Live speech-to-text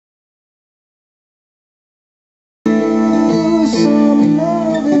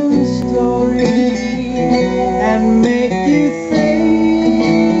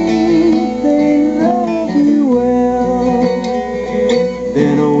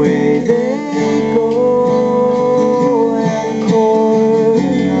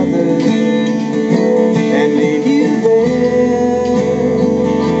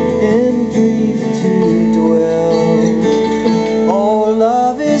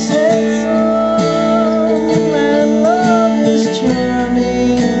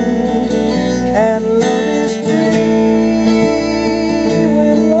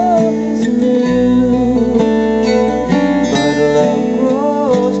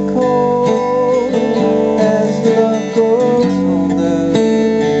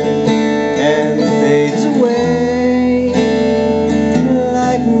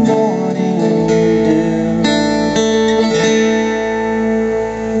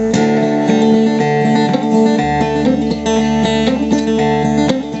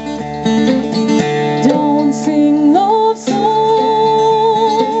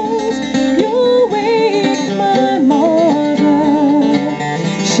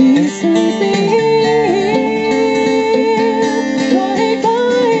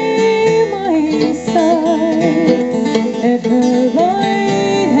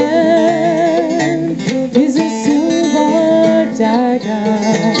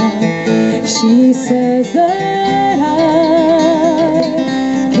She says that I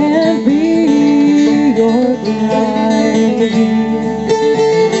can't be your bride.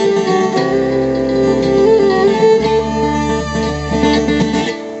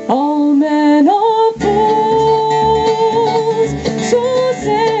 All men are fools, so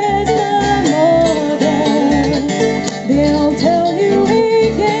says my mother. They'll tell you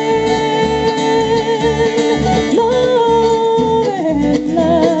again, love and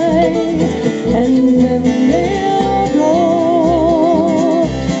light, and then they'll go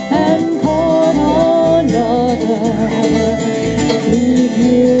and court another, leave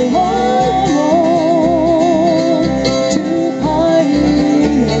you alone to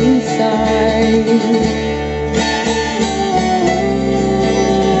pine inside.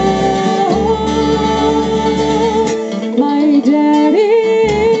 My daddy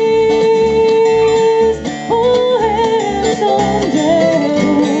is a handsome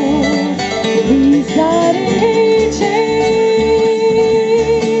devil. He's got a chain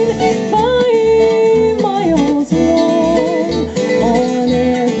 5 miles long on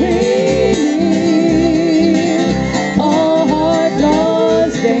every knee. A heart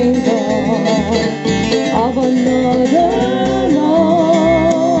does dangle of another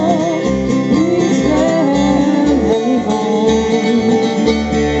love. He's very home.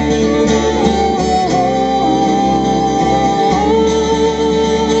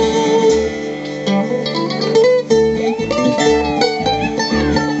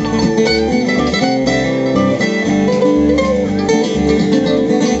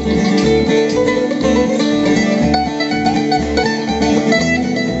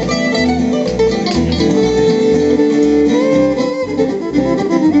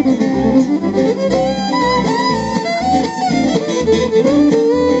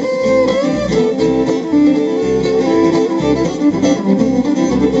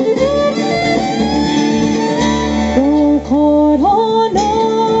 Go court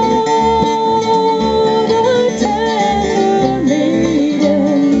another tender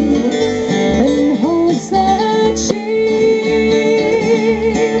maiden in hopes that she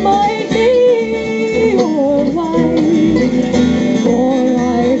might be your wife. For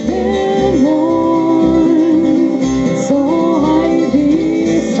I've been warned, so I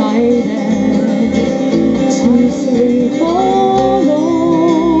decided to sleep alone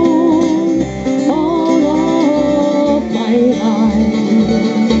all of my life.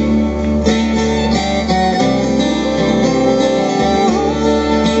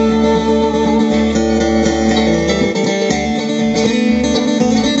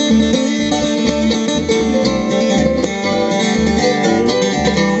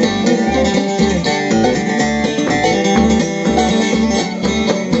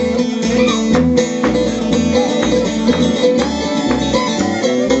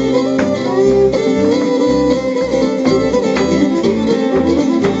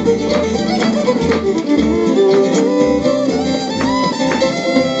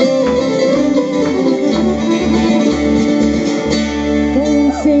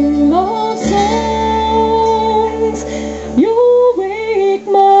 Don't sing love songs, you'll wake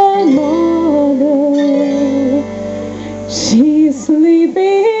my mother. She's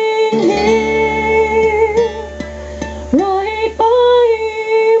sleeping here, right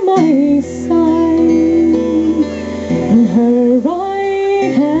by my side. In her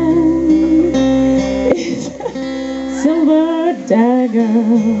right hand is a silver dagger.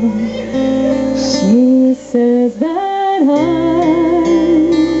 She says that I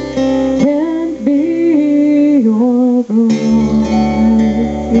can't be your bride.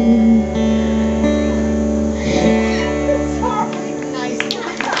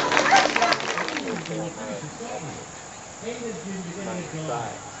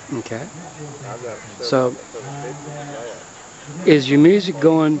 Okay. So, is your music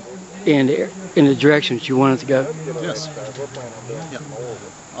going in the direction that you want it to go? Yes.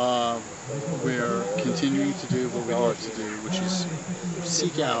 Yeah. We're continuing to do what we love to do, which is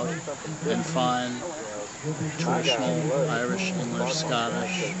seek out and find traditional Irish, English,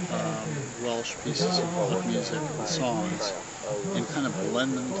 Scottish, Welsh pieces of music and songs, and kind of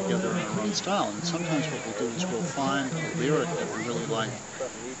blend them together in our own style. And sometimes what we'll do is we'll find a lyric that we really like,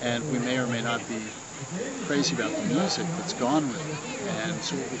 and we may or may not be crazy about the music that's gone with it. And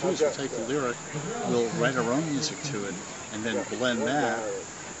so what we'll do is we'll take the lyric, we'll write our own music to it, and then blend that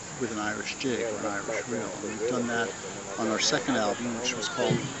with an Irish jig or an Irish reel. And we've done that on our second album, which was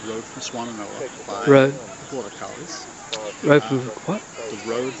called Road from Swannanoa by the Border Collies. Road from what? The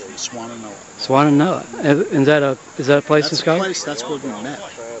Road from Swannanoa. Swannanoa. Is that a place in Scotland? That's where we met.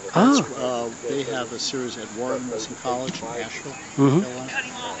 They have a series at Warren Wilson College in Asheville, Mhm. Carolina.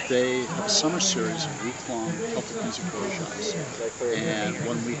 They have a summer series of week-long Celtic music workshops. And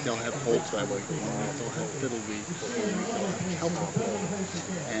one week they'll have old-time week, one week they'll have fiddle week, one week they'll have Celtic week.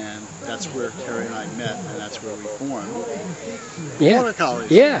 And that's where Terry and I met, and that's where we formed Yeah. Border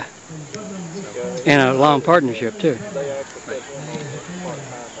Collies. Yeah. And a long partnership too. Right.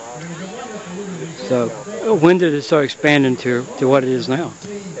 So, when did it start expanding to what it is now?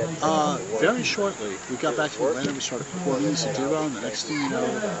 Very shortly, we got back to Atlanta, we started performing in Zaduro, and the next thing you know,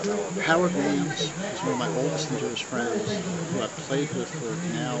 Howard Williams is one of my oldest and dearest friends, who I've played with for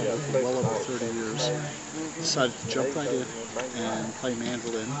now well over 30 years, decided to jump right in and play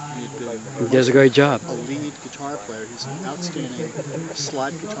mandolin. He had been He does a great job. a lead guitar player. He's an outstanding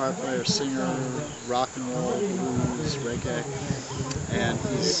slide guitar player, singer, rock and roll, blues, reggae, and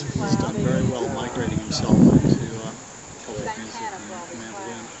he's done very well migrating himself into Celtic music and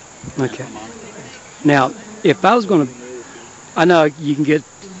mandolin. Okay. Now, if I was going to, I know you can get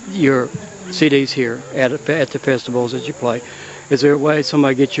your CDs here at the festivals that you play. Is there a way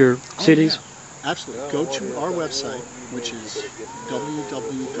somebody get your CDs? Yeah. Absolutely. Go to our website, which is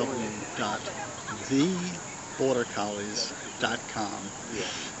www.thebordercollies.com,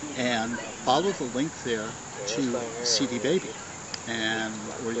 and follow the link there to CD Baby,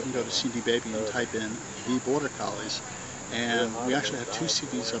 or you can go to CD Baby and type in The Border Collies. And we actually have 2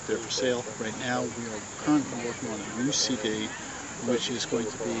 CDs up there for sale. Right now, we are currently working on a new CD, which is going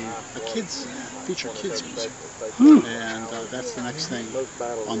to be feature kids music. And that's the next thing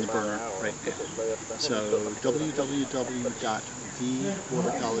on the burner right now. So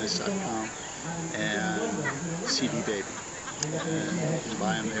www.thebordercollies.com and CD Baby. And you can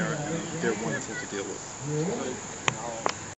buy them there, and they're wonderful to deal with.